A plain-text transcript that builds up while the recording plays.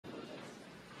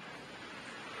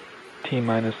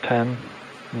T-minus 10,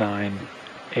 9,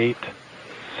 8,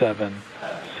 7,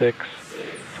 6,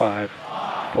 5,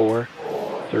 4,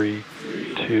 3,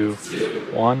 2,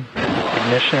 1.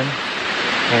 Ignition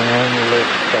and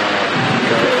liftoff.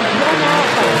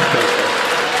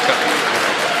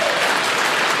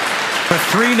 For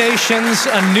three nations,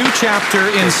 a new chapter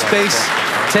in space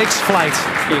takes flight.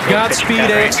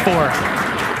 Godspeed, AX4.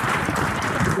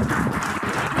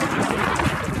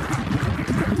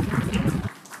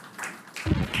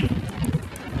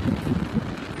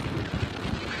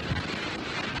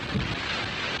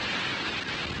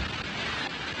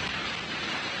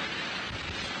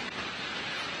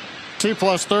 T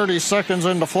plus 30 seconds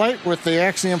into flight with the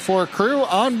Axiom 4 crew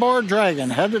on board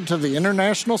Dragon, headed to the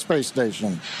International Space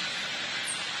Station.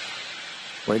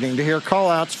 Waiting to hear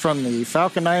call-outs from the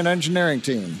Falcon 9 engineering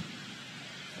team.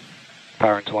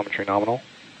 Power and telemetry nominal.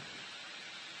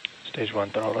 Stage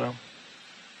 1 throttle.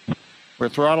 We're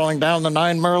throttling down the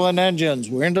 9 Merlin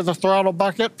engines. We're into the throttle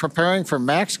bucket, preparing for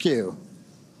max Q.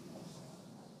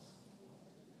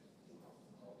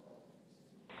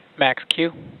 Max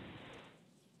Q.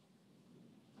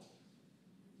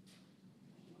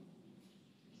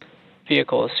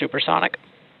 Vehicle is supersonic.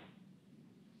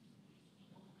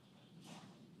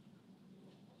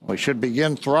 We should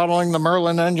begin throttling the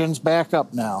Merlin engines back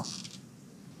up now.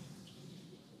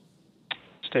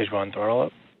 Stage 1 throttle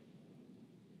up.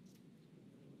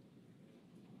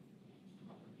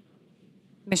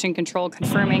 Mission control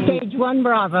confirming. Stage 1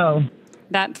 Bravo.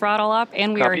 That throttle up,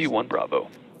 and we Copy, are 1 Bravo.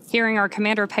 Hearing our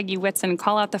commander Peggy Whitson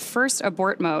call out the first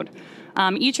abort mode.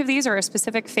 Each of these are a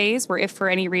specific phase where if for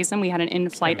any reason we had an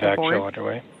in-flight abort,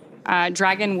 underway.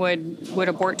 Dragon would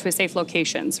abort to a safe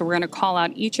location. So we're going to call out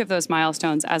each of those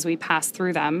milestones as we pass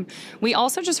through them. We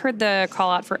also just heard the call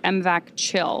out for MVAC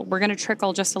chill. We're going to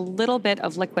trickle just a little bit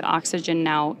of liquid oxygen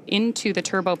now into the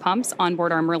turbo pumps on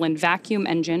board our Merlin vacuum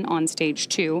engine on stage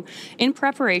 2 in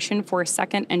preparation for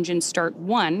second engine start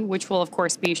 1, which will of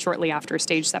course be shortly after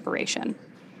stage separation.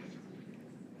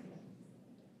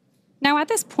 Now, at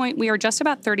this point, we are just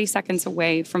about 30 seconds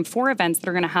away from 4 events that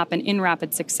are going to happen in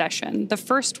rapid succession. The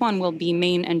first one will be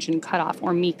main engine cutoff,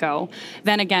 or MECO,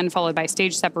 then again followed by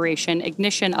stage separation,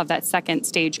 ignition of that second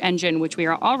stage engine, which we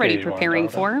are already preparing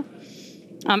for,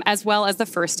 as well as the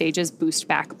first stage's boost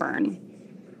back burn.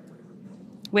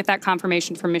 With that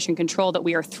confirmation from mission control that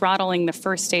we are throttling the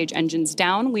first stage engines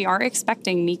down, we are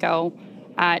expecting MECO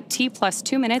at T plus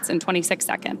 2 minutes and 26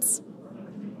 seconds.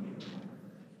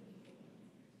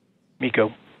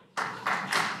 MECO.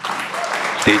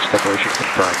 Stage separation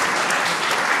confirmed.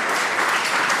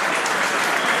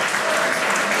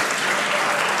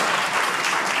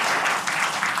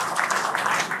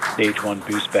 Stage 1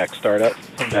 boost back startup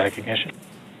and back ignition.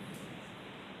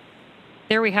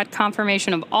 There we had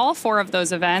confirmation of all 4 of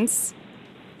those events.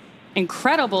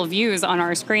 Incredible views on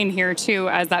our screen here too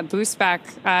as that boost back,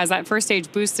 as that first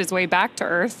stage boosts its way back to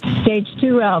Earth. Stage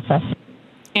 2 Alpha.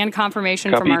 And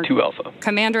confirmation Copy, from our 2 Alpha.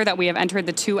 commander that we have entered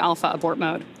the 2 Alpha abort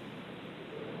mode.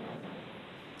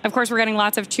 Of course, we're getting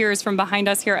lots of cheers from behind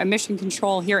us here at Mission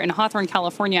Control here in Hawthorne,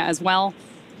 California as well.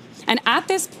 And at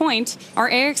this point, our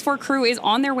AX4 crew is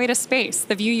on their way to space.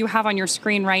 The view you have on your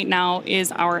screen right now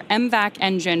is our MVAC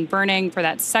engine burning for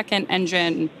that second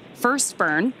engine first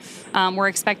burn. We're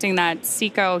expecting that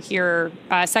SECO here,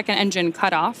 second engine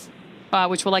cutoff,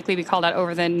 which will likely be called out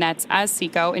over the nets as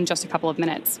SECO in just a couple of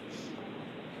minutes.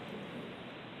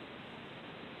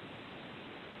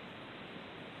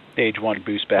 Stage 1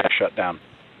 boost back shut down.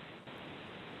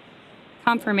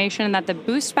 Confirmation that the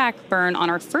boost back burn on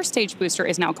our first stage booster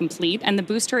is now complete, and the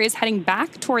booster is heading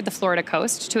back toward the Florida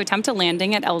coast to attempt a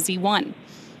landing at LZ1.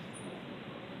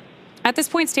 At this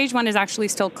point, stage 1 is actually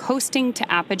still coasting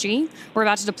to apogee. We're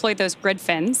about to deploy those grid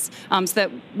fins so that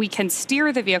we can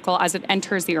steer the vehicle as it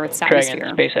enters the Earth's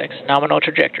atmosphere. Dragon, SpaceX, nominal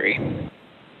trajectory.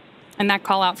 And that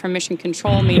call out from mission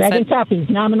control means Dragon that copies,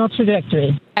 nominal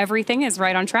trajectory. everything is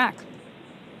right on track.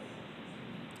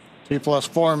 T plus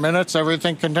 4 minutes,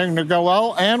 everything continuing to go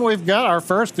well, and we've got our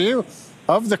first view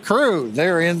of the crew.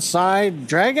 They're inside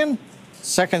Dragon,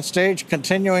 second stage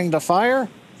continuing to fire.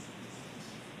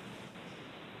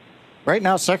 Right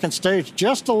now, second stage,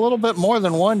 just a little bit more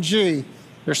than 1 G.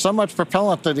 There's so much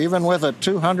propellant that even with a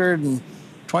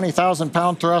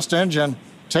 220,000-pound thrust engine,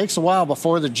 it takes a while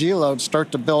before the G loads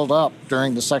start to build up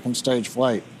during the second stage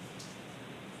flight.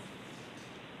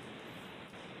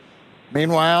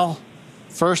 Meanwhile,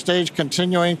 first stage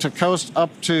continuing to coast up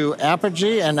to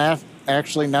apogee, and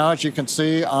actually now, as you can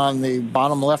see on the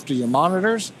bottom left of your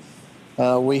monitors,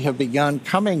 we have begun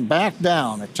coming back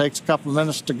down. It takes a couple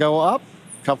minutes to go up,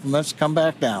 a couple minutes to come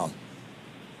back down.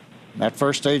 That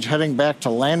first stage heading back to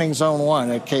landing zone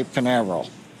 1 at Cape Canaveral.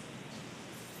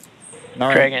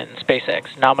 Now, Dragon,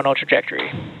 SpaceX, nominal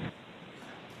trajectory.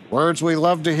 words we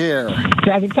love to hear.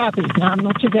 Dragon copies.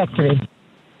 Nominal trajectory.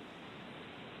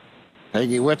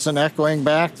 Peggy Whitson echoing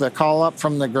back the call up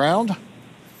from the ground.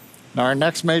 Now, our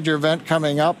next major event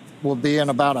coming up will be in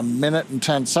about 1 minute and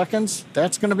 10 seconds.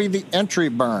 That's going to be the entry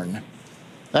burn.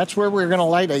 That's where we're going to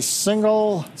light a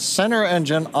single center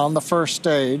engine on the first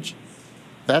stage.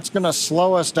 That's going to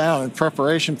slow us down in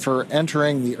preparation for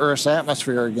entering the Earth's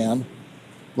atmosphere again.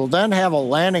 We'll then have a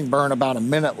landing burn about 1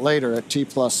 minute later at T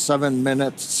plus 7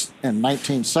 minutes and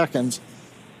 19 seconds.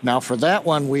 Now for that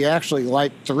one, we actually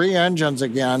light 3 engines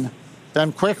again.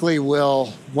 Then quickly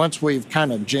once we've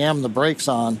kind of jammed the brakes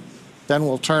on, then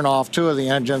we'll turn off 2 of the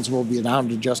engines. We'll be down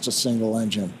to just a single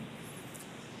engine.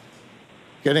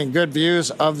 Getting good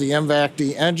views of the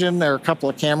MVAC-D engine. There are a couple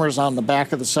of cameras on the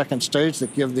back of the second stage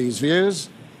that give these views.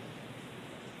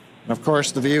 And of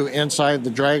course, the view inside the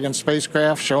Dragon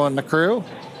spacecraft showing the crew.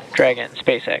 Dragon,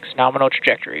 SpaceX, nominal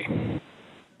trajectory.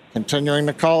 Continuing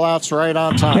the call-outs right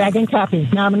on time. Dragon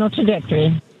copies. Nominal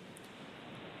trajectory.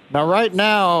 Now, right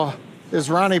now, as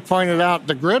Ronnie pointed out,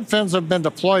 the grid fins have been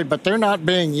deployed, but they're not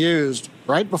being used.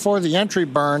 Right before the entry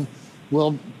burn,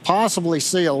 we'll possibly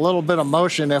see a little bit of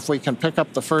motion if we can pick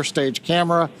up the first stage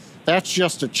camera. That's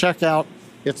just to check out.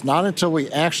 It's not until we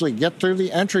actually get through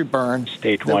the entry burn.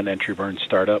 Stage 1 entry burn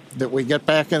startup. That we get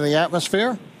back in the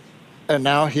atmosphere. And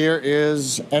now here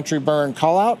is entry burn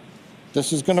call out.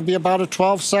 This is going to be about a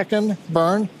 12-second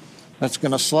burn. That's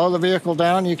going to slow the vehicle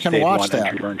down. You can Stage watch 1 that.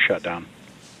 entry burn shutdown.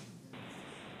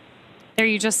 There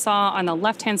you just saw on the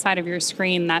left-hand side of your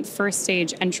screen that first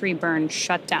stage entry burn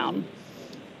shutdown.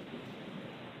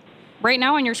 Right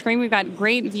now on your screen, we've got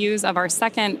great views of our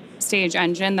second stage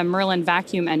engine, the Merlin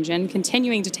vacuum engine,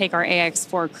 continuing to take our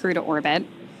AX-4 crew to orbit.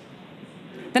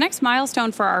 The next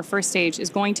milestone for our first stage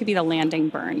is going to be the landing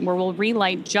burn, where we'll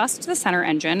relight just the center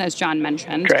engine, as John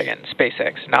mentioned. Dragon,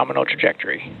 SpaceX, nominal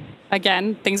trajectory.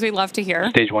 Again, things we love to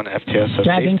hear. Stage 1 FTS.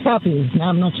 Dragon copies.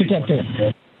 Nominal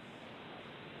trajectory.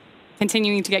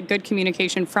 Continuing to get good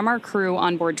communication from our crew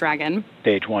on board Dragon.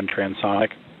 Stage 1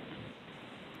 transonic.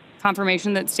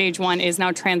 Confirmation that stage 1 is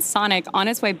now transonic on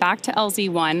its way back to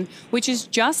LZ1, which is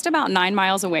just about 9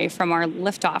 miles away from our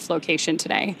liftoff location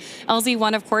today.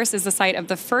 LZ1, of course, is the site of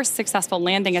the first successful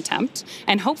landing attempt,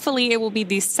 and hopefully it will be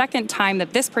the second time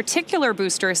that this particular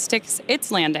booster sticks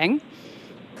its landing.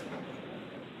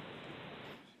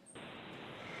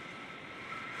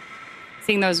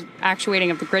 Seeing those actuating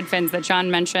of the grid fins that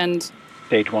John mentioned.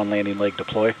 Stage 1 landing leg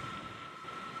deploy.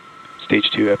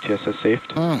 Stage 2 FTSS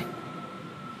saved.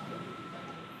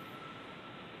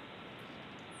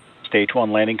 Stage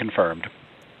 1 landing confirmed.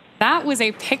 That was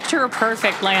a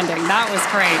picture-perfect landing. That was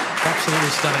great. Absolutely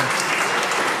stunning.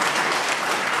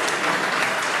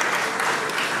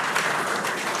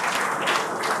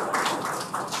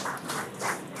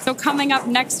 So coming up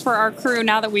next for our crew,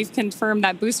 now that we've confirmed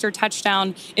that booster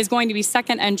touchdown, is going to be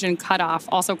second engine cutoff,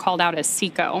 also called out as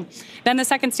SECO. Then the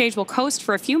second stage will coast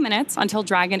for a few minutes until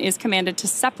Dragon is commanded to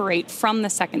separate from the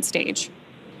second stage.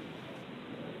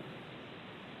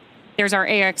 There's our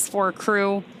AX-4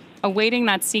 crew awaiting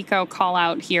that SECO call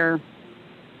out here.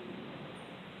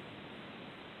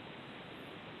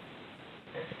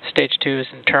 Stage 2 is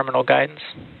in terminal guidance.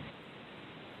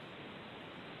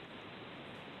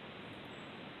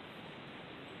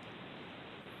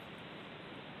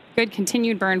 Good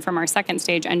continued burn from our second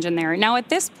stage engine there. Now at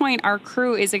this point, our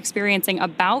crew is experiencing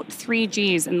about 3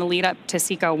 Gs in the lead up to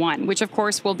SECO 1, which of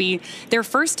course will be their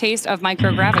first taste of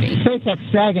microgravity.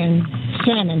 SpaceX Dragon,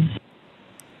 Shannon.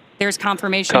 There's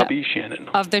confirmation Copy, Shannon.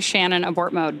 of the Shannon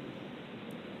abort mode.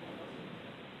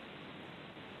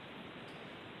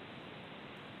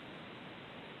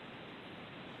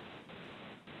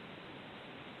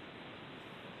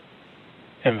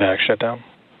 MVAC shutdown.